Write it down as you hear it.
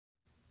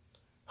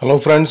Hello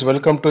friends,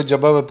 welcome to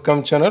Jeba webcam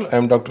channel. I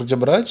am Dr.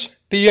 Jebaraj.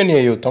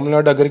 TNAU, Tamil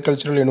Nadu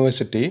Agricultural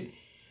University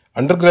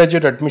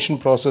undergraduate admission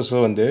process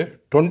வந்து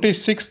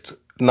 26th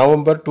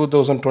November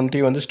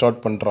 2020 வந்து start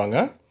பண்ணுறாங்க.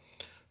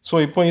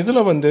 So இப்போ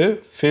இதில் வந்து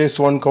phase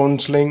 1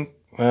 counseling,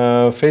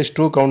 phase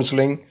 2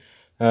 counseling,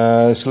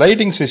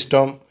 sliding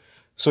system.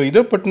 So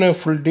இதை பற்றின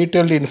full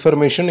detailed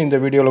information இந்த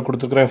வீடியோவில்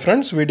கொடுத்துருக்குறேன்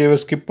ஃப்ரெண்ட்ஸ். வீடியோவை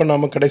ஸ்கிப்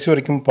பண்ணாமல் கடைசி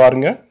வரைக்கும்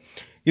பாருங்கள்.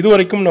 இது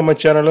வரைக்கும் நம்ம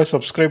சேனலை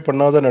சப்ஸ்கிரைப்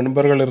பண்ணாத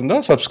நண்பர்கள்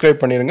இருந்தால் சப்ஸ்கிரைப்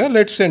பண்ணிடுங்க.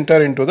 Let's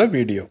enter into the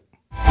video.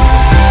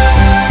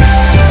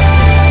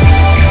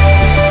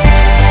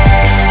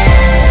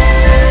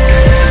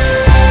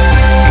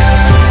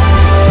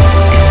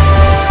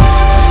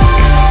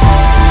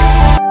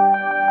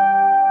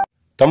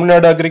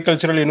 Tamil Nadu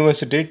agricultural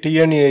university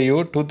TNAU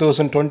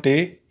 2020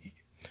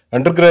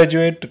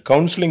 undergraduate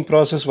counselling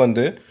process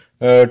வந்து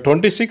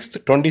 26th,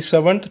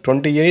 27th,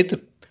 28th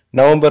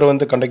நவம்பர்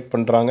வந்து கண்டக்ட்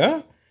பண்ணுறாங்க.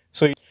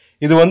 ஸோ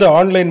இது வந்து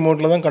ஆன்லைன்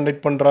மோடில் தான்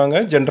கண்டக்ட் பண்ணுறாங்க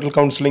ஜென்ரல்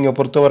கவுன்சிலிங்கை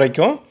பொறுத்த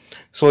வரைக்கும்.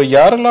 ஸோ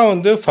யாரெல்லாம்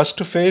வந்து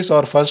first face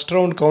R first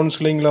round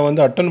கவுன்சிலிங்கில்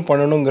வந்து அட்டன்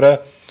பண்ணணுங்கிற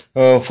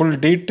ஃபுல்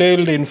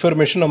டீட்டெயில்டு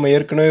இன்ஃபர்மேஷன் நம்ம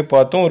ஏற்கனவே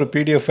பார்த்தோம். ஒரு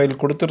PDF ஃபைல்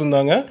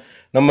கொடுத்துருந்தாங்க.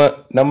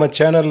 நம்ம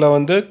சேனலில்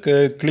வந்து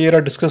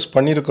கிளியராக டிஸ்கஸ்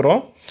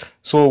பண்ணியிருக்கிறோம்.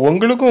 ஸோ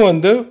உங்களுக்கும்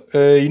வந்து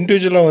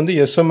இண்டிவிஜுவலாக வந்து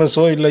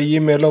SMSஓ இல்லை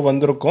இமெயிலோ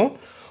வந்திருக்கும்.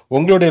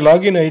 உங்களுடைய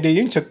லாகின்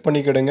ஐடியையும் செக்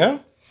பண்ணிக்கிடுங்க.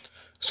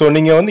 ஸோ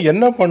நீங்கள் வந்து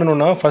என்ன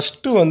பண்ணணுன்னா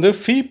ஃபஸ்ட்டு வந்து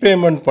ஃபீ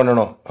பேமெண்ட்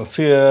பண்ணணும்.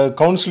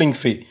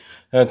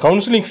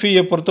 கவுன்சிலிங்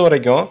ஃபீயை பொறுத்த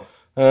வரைக்கும்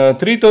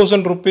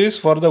 3000 rupees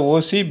for the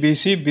OC,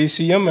 BC,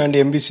 BCM and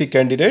MBC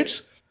candidates,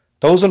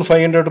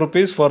 1500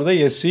 rupees for the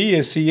SC,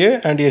 SCA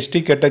and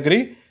ST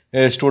category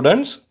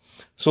students.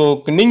 So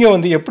நீங்கள்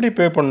வந்து எப்படி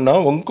பே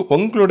பண்ணால்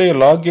உங்களுடைய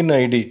லாகின்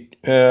ஐடி,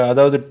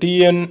 அதாவது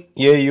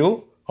TNAU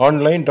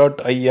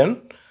online.in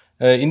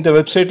இந்த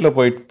வெப்சைட்டில்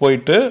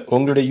போயிட்டு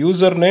உங்களுடைய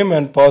யூசர் நேம்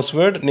அண்ட்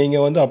பாஸ்வேர்டு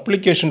நீங்கள் வந்து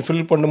அப்ளிகேஷன்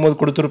ஃபில் பண்ணும்போது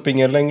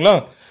கொடுத்துருப்பீங்க இல்லைங்களா.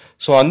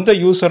 ஸோ அந்த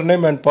யூசர்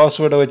நேம் அண்ட்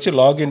பாஸ்வேர்டை வச்சு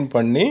லாகின்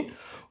பண்ணி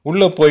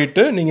உள்ளே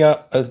போயிட்டு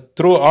நீங்கள்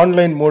த்ரூ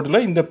ஆன்லைன்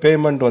மோடில் இந்த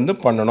பேமெண்ட் வந்து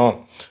பண்ணணும்.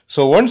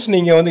 ஸோ ஒன்ஸ்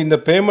நீங்கள் வந்து இந்த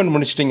பேமெண்ட்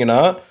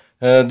முடிச்சிட்டிங்கன்னா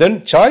தென்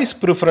சாய்ஸ்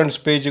ப்ரிஃபரன்ஸ்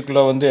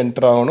பேஜுக்குள்ளே வந்து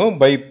என்டர் ஆகணும்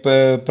by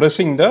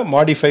pressing the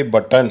modify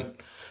button.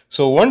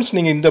 So once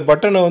நீங்கள் இந்த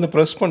பட்டனை வந்து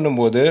ப்ரெஸ்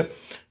பண்ணும்போது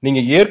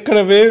நீங்கள்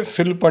ஏற்கனவே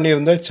ஃபில்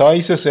பண்ணியிருந்த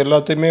சாய்ஸஸ்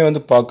எல்லாத்தையுமே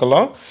வந்து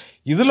பார்க்கலாம்.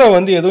 இதில்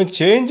வந்து எதுவும்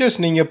சேஞ்சஸ்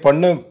நீங்கள்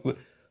பண்ண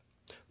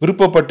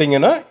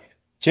விருப்பப்பட்டீங்கன்னா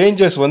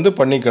சேஞ்சஸ் வந்து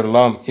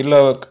பண்ணிக்கிடலாம். இல்லை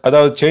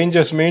அதாவது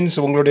சேஞ்சஸ் மீன்ஸ்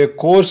உங்களுடைய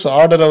கோர்ஸ்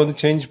ஆர்டரை வந்து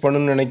சேஞ்ச்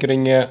பண்ணணும்னு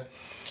நினைக்கிறீங்க,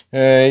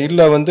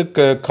 இல்லை வந்து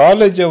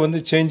காலேஜை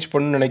வந்து சேஞ்ச்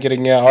பண்ணணும்னு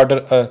நினைக்கிறீங்க,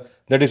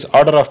 that is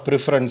order of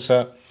ப்ரிஃபரன்ஸை.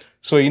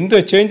 So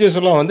இந்த சேஞ்சஸ்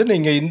எல்லாம் வந்து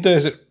நீங்கள் இந்த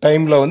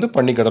டைமில் வந்து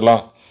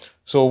பண்ணிக்கிடலாம்.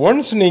 ஸோ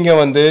ஒன்ஸ்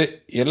நீங்கள் வந்து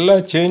எல்லா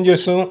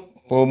சேஞ்சஸும்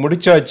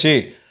முடிச்சாச்சு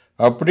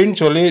அப்படின்னு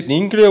சொல்லி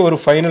நீங்களே ஒரு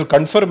ஃபைனல்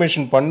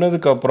கன்ஃபர்மேஷன்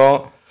பண்ணதுக்கப்புறம்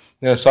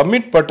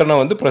சப்மிட் பட்டனை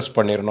வந்து ப்ரெஸ்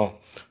பண்ணிடணும்.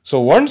 ஸோ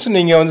ஒன்ஸ்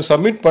நீங்கள் வந்து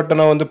சப்மிட்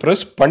பட்டனை வந்து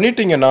ப்ரெஸ்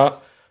பண்ணிட்டீங்கன்னா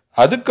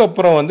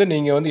அதுக்கப்புறம் வந்து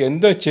நீங்கள் வந்து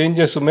எந்த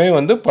சேஞ்சஸுமே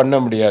வந்து பண்ண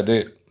முடியாது.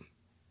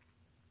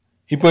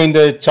 இப்போ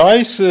இந்த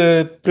சாய்ஸ்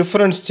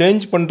ப்ரிஃபரன்ஸ்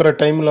சேஞ்ச் பண்ணுற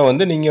டைமில்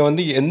வந்து நீங்கள்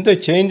வந்து எந்த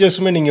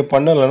சேஞ்சஸுமே நீங்கள்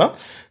பண்ணலைன்னா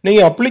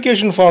நீங்கள்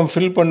அப்ளிகேஷன் ஃபார்ம்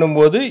ஃபில்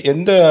பண்ணும்போது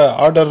எந்த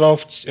ஆர்டர்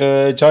ஆஃப்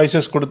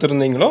சாய்ஸஸ்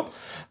கொடுத்துருந்தீங்களோ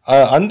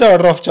அந்த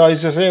ஆர்டர் ஆஃப்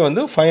சாய்ஸஸே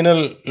வந்து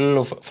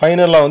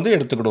ஃபைனலாக வந்து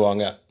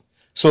எடுத்துக்கிடுவாங்க.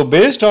 So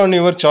based on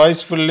your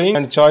choice filling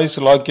and choice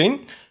locking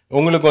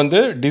உங்களுக்கு வந்து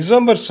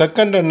December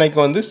 2 அன்னைக்கு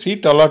வந்து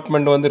சீட்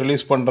அலாட்மெண்ட் வந்து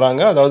ரிலீஸ்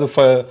பண்ணுறாங்க, அதாவது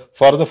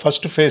for the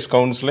first face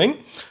counselling.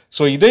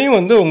 So இதையும்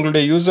வந்து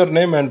உங்களுடைய யூசர்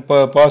நேம் அண்ட்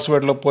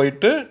பாஸ்வேர்டில்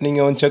போயிட்டு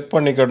நீங்கள் வந்து செக்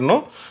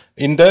பண்ணிக்கிடணும்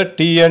இந்த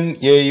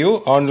TNAU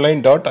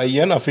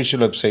online.in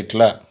அஃபிஷியல்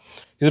வெப்சைட்டில்.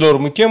 இதில் ஒரு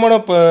முக்கியமான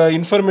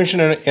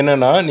இன்ஃபர்மேஷன்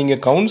என்னென்னா,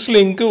 நீங்கள்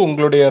கவுன்சிலிங்க்கு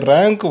உங்களுடைய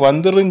ரேங்க்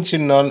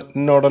வந்துருந்துச்சுன்னா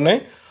உடனே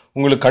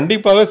உங்களுக்கு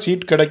கண்டிப்பாக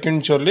சீட்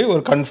கிடைக்குன்னு சொல்லி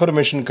ஒரு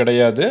கன்ஃபர்மேஷன்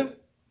கிடையாது.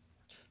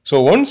 ஸோ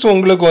ஒன்ஸ்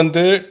உங்களுக்கு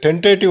வந்து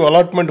டென்டேட்டிவ்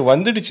அலாட்மெண்ட்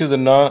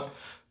வந்துடுச்சுதுன்னா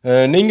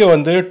நீங்கள்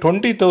வந்து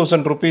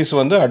 20,000 rupees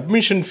வந்து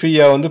அட்மிஷன்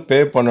ஃபீயாக வந்து பே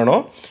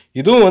பண்ணணும்.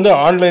 இதுவும் வந்து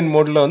ஆன்லைன்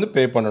மோடில் வந்து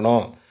பே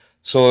பண்ணணும்.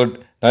 ஸோ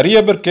நிறைய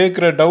பேர்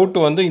கேட்குற டவுட்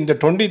வந்து இந்த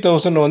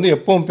 20,000 வந்து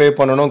எப்போவும் பே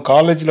பண்ணணும்,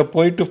 காலேஜில்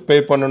போயிட்டு பே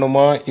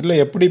பண்ணணுமா இல்லை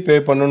எப்படி பே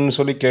பண்ணணும்னு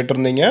சொல்லி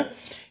கேட்டிருந்தீங்க.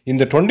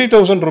 இந்த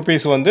 20,000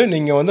 rupees வந்து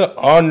நீங்கள் வந்து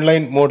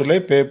ஆன்லைன் மோடில்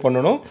பே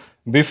பண்ணணும்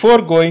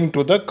before going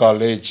to the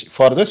college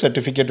for the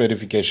certificate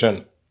verification.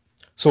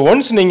 So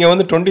once நீங்கள்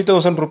வந்து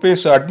 20,000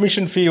 rupees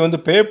அட்மிஷன் ஃபீ வந்து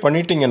பே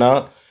பண்ணிட்டீங்கன்னா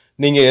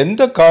நீங்கள்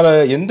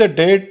எந்த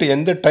டேட்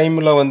எந்த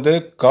டைமில் வந்து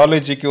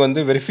காலேஜுக்கு வந்து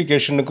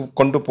வெரிஃபிகேஷனுக்கு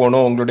கொண்டு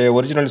போகணும் உங்களுடைய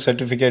ஒரிஜினல்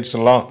சர்டிஃபிகேட்ஸ்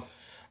எல்லாம்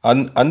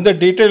அந்த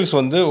டீட்டெயில்ஸ்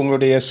வந்து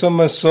உங்களுடைய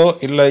SMSஓ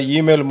இல்லை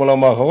இமெயில்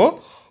மூலமாகவோ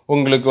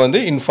உங்களுக்கு வந்து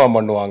இன்ஃபார்ம்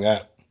பண்ணுவாங்க.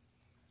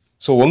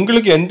 ஸோ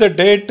உங்களுக்கு எந்த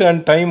டேட்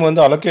அண்ட் டைம்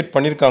வந்து அலோகேட்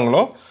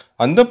பண்ணியிருக்காங்களோ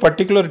அந்த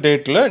பர்டிகுலர்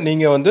டேட்டில்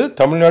நீங்கள் வந்து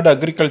தமிழ்நாடு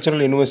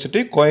அக்ரிகல்ச்சரல் யூனிவர்சிட்டி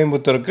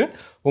கோயம்புத்தூருக்கு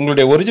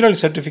உங்களுடைய ஒரிஜினல்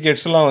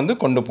சர்டிஃபிகேட்ஸ்லாம் வந்து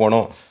கொண்டு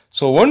போகணும்.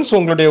 ஸோ ஒன்ஸ்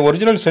உங்களுடைய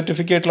ஒரிஜினல்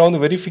சர்டிஃபிகேட்டில்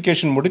வந்து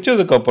வெரிஃபிகேஷன்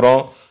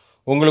முடித்ததுக்கப்புறம்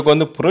உங்களுக்கு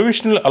வந்து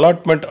ப்ரொவிஷனல்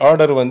அலாட்மெண்ட்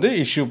ஆர்டர் வந்து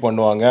இஷ்யூ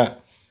பண்ணுவாங்க.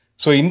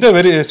 ஸோ இந்த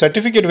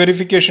சர்டிஃபிகேட்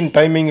வெரிஃபிகேஷன்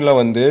டைமிங்கில்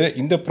வந்து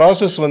இந்த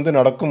ப்ராசஸ் வந்து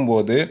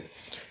நடக்கும்போது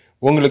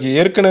உங்களுக்கு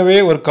ஏற்கனவே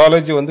ஒரு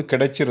காலேஜ் வந்து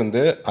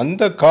கிடைச்சிருந்து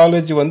அந்த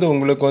காலேஜ் வந்து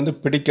உங்களுக்கு வந்து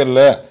பிடிக்கல,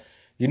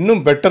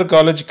 இன்னும் பெட்டர்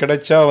காலேஜ்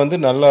கிடைச்சா வந்து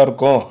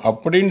நல்லாயிருக்கும்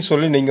அப்படின்னு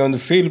சொல்லி நீங்கள்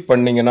வந்து ஃபீல்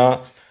பண்ணிங்கன்னா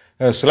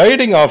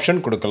ஸ்லைடிங்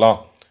ஆப்ஷன் கொடுக்கலாம்.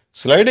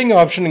 ஸ்லைடிங்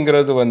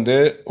ஆப்ஷனுங்கிறது வந்து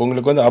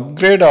உங்களுக்கு வந்து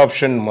அப்கிரேட்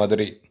ஆப்ஷன்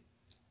மாதிரி.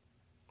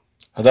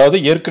 அதாவது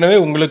ஏற்கனவே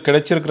உங்களுக்கு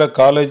கிடைச்சிருக்கிற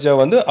காலேஜை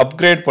வந்து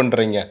அப்கிரேட்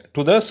பண்ணுறீங்க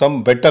to the some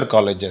better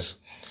colleges.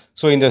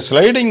 So இந்த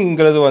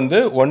ஸ்லைடிங்கிறது வந்து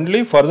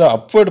only for the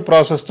upward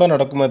process தான்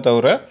நடக்குமே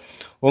தவிர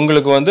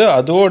உங்களுக்கு வந்து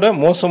அதோட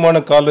மோசமான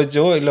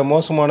காலேஜோ இல்லை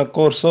மோசமான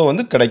கோர்ஸோ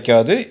வந்து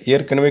கிடைக்காது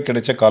ஏற்கனவே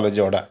கிடைச்ச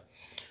காலேஜோட.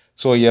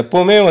 ஸோ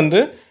எப்போவுமே வந்து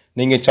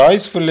நீங்கள்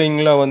சாய்ஸ்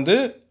ஃபில்லிங்கில் வந்து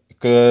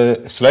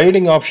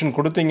ஸ்லைடிங் ஆப்ஷன்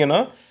கொடுத்தீங்கன்னா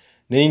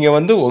நீங்கள்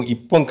வந்து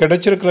இப்போ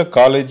கிடைச்சிருக்கிற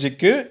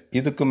காலேஜுக்கு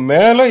இதுக்கு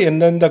மேலே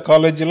எந்தெந்த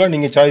காலேஜெலாம்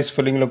நீங்கள் சாய்ஸ்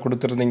ஃபில்லிங்கில்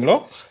கொடுத்துருந்தீங்களோ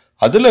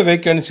அதில்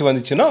வேக்கன்சி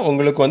வந்துச்சுன்னா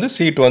உங்களுக்கு வந்து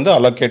சீட் வந்து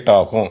அலோகேட்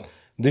ஆகும்.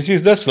 This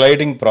is the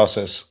sliding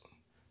process.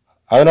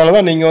 அதனால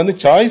தான் நீங்கள் வந்து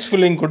சாய்ஸ்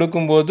ஃபில்லிங்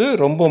கொடுக்கும்போது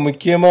ரொம்ப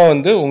முக்கியமாக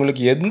வந்து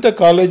உங்களுக்கு எந்த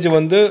காலேஜ்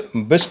வந்து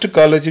பெஸ்ட்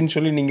காலேஜ்னு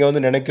சொல்லி நீங்கள்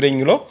வந்து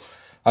நினைக்கிறீங்களோ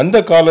அந்த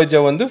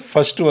காலேஜை வந்து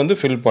ஃபஸ்ட்டு வந்து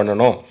ஃபில்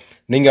பண்ணணும்.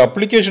 நீங்கள்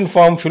அப்ளிகேஷன்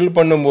ஃபார்ம் ஃபில்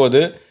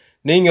பண்ணும்போது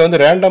நீங்கள் வந்து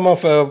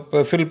ரேண்டமாக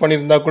ஃபில்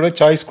பண்ணியிருந்தா கூட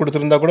சாய்ஸ்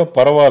கொடுத்துருந்தா கூட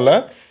பரவாயில்ல.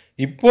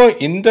 இப்போ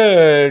இந்த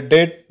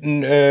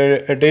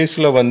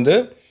டேஸில் வந்து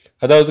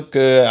அதாவது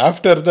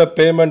after the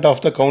payment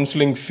of the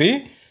counselling ஃபீ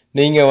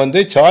நீங்கள் வந்து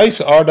சாய்ஸ்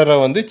ஆர்டரை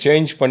வந்து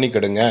சேஞ்ச்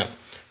பண்ணிக்கிடுங்க.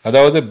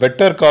 அதாவது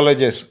பெட்டர்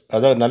காலேஜஸ்,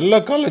 அதாவது நல்ல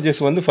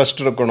காலேஜஸ் வந்து ஃபஸ்ட்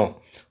இருக்கணும்.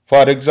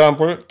 For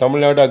example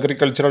Tamil Nadu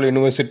agricultural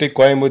university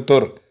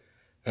Coimbatore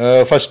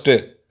first,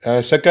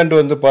 second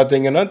வந்து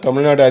பார்த்தீங்கன்னா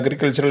Tamil Nadu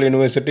agricultural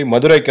university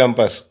Madurai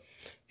campus.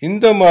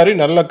 இந்த மாதிரி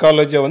நல்ல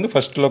காலேஜை வந்து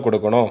ஃபஸ்ட்டில்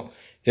கொடுக்கணும்.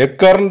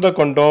 எக்காரணத்தை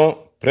கொண்டும்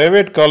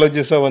ப்ரைவேட்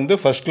காலேஜஸை வந்து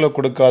ஃபஸ்ட்டில்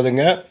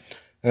கொடுக்காதுங்க.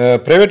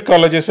 ப்ரைவேட்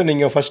காலேஜஸை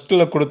நீங்கள்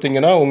ஃபஸ்ட்டில்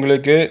கொடுத்தீங்கன்னா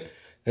உங்களுக்கு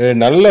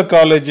நல்ல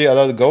காலேஜ்,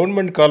 அதாவது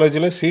கவர்மெண்ட்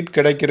காலேஜில் சீட்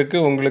கிடைக்கிறதுக்கு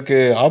உங்களுக்கு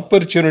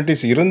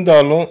ஆப்பர்ச்சுனிட்டிஸ்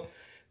இருந்தாலும்,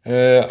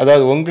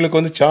 அதாவது உங்களுக்கு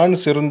வந்து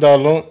சான்ஸ்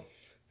இருந்தாலும்,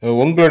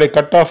 உங்களுடைய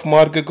கட் ஆஃப்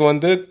மார்க்குக்கு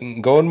வந்து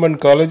கவர்மெண்ட்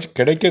காலேஜ்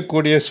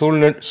கிடைக்கக்கூடிய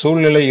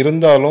சூழ்நிலை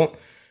இருந்தாலும்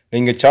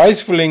நீங்கள்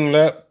சாய்ஸ்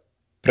ஃபில்லிங்கில்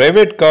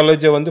ப்ரைவேட்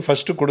காலேஜை வந்து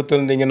ஃபஸ்ட்டு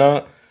கொடுத்துருந்தீங்கன்னா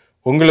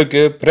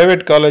உங்களுக்கு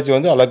ப்ரைவேட் காலேஜ்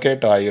வந்து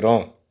அலோகேட்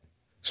ஆகிரும்.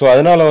 ஸோ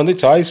அதனால் வந்து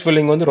சாய்ஸ்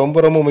ஃபில்லிங் வந்து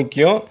ரொம்ப ரொம்ப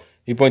முக்கியம்.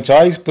 இப்போ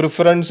சாய்ஸ்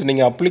ப்ரிஃபரன்ஸ்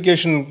நீங்கள்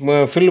அப்ளிகேஷன்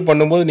ஃபில்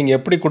பண்ணும்போது நீங்கள்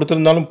எப்படி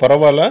கொடுத்துருந்தாலும்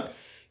பரவாயில்ல,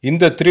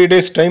 இந்த 3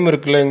 days டைம்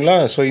இருக்கு இல்லைங்களா?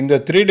 ஸோ இந்த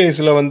 3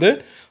 daysல வந்து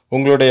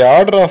உங்களுடைய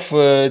ஆர்டர் ஆஃப்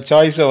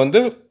சாய்ஸை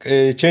வந்து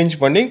சேஞ்ச்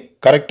பண்ணி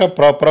கரெக்டாக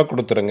ப்ராப்பராக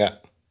கொடுத்துருங்க.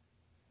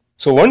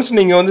 ஸோ ஒன்ஸ்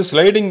நீங்கள் வந்து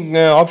ஸ்லைடிங்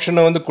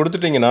ஆப்ஷனை வந்து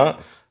கொடுத்துட்டிங்கன்னா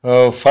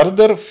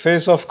ஃபர்தர்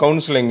ஃபேஸ் ஆஃப்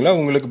கவுன்சிலிங்கில்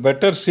உங்களுக்கு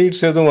பெட்டர்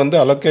சீட்ஸ் எதுவும் வந்து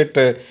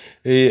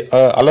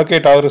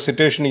அலோகேட் ஆகிற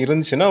சிச்சுவேஷன்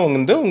இருந்துச்சுன்னா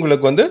வந்து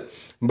உங்களுக்கு வந்து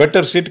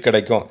பெட்டர் சீட்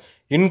கிடைக்கும்.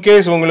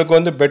 இன்கேஸ் உங்களுக்கு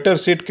வந்து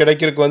பெட்டர் சீட்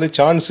கிடைக்கிறதுக்கு வந்து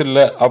சான்ஸ்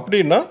இல்லை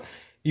அப்படின்னா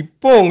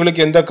இப்போ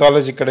உங்களுக்கு எந்த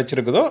காலேஜ்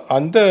கிடைச்சிருக்குதோ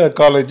அந்த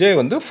காலேஜே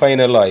வந்து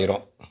ஃபைனல்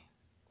ஆயிரும்.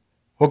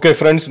 ஓகே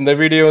ஃப்ரெண்ட்ஸ், இந்த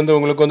வீடியோ வந்து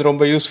உங்களுக்கு வந்து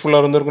ரொம்ப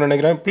யூஸ்ஃபுல்லாக இருந்திருக்குன்னு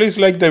நினைக்கிறேன்.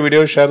 Please like the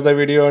video, share the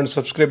video and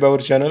subscribe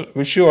our channel.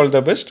 Wish you all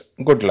the best.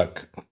 Good luck.